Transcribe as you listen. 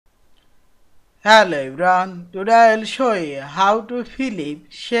Hello everyone, today I will show you how to flip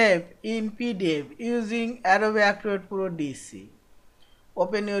shape in PDF using Adobe Acrobat Pro DC.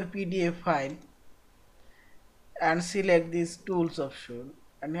 Open your PDF file and select this tools option,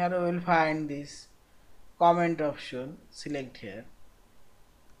 and here you will find this comment option. Select here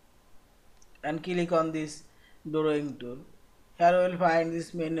and click on this drawing tool. Here you will find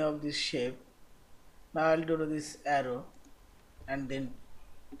this menu of this shape. Now I will do this arrow and then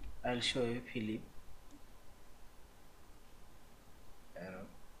I will show you flip arrow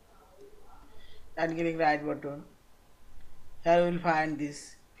and click right button. Here we will find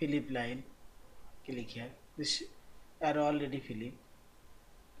this flip line. Click here. This arrow already flip.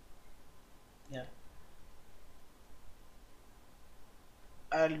 Yeah.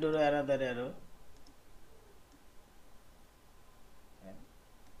 I'll do another arrow.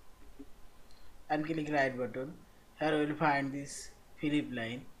 And click right button. Here we will find this flip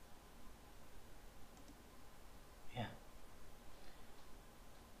line. Yeah.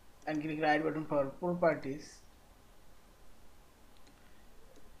 And click right button for properties.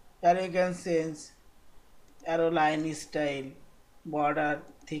 Here you can change arrow line style, border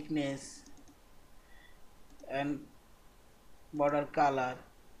thickness, and border color,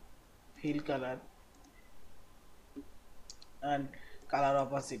 fill color, and color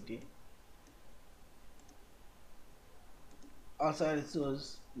opacity. Also I'll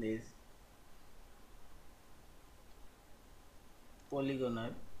choose this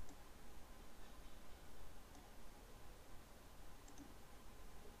polygonal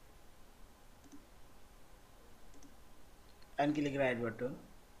and click right button.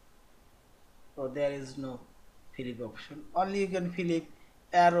 So there is no flip option, only you can flip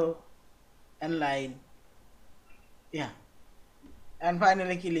arrow and line. Yeah. And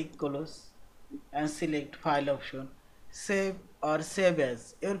finally click close and select file option, save or save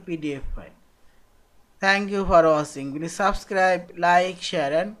as your PDF file. Thank you for watching. Please subscribe, like,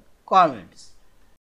 share and comments.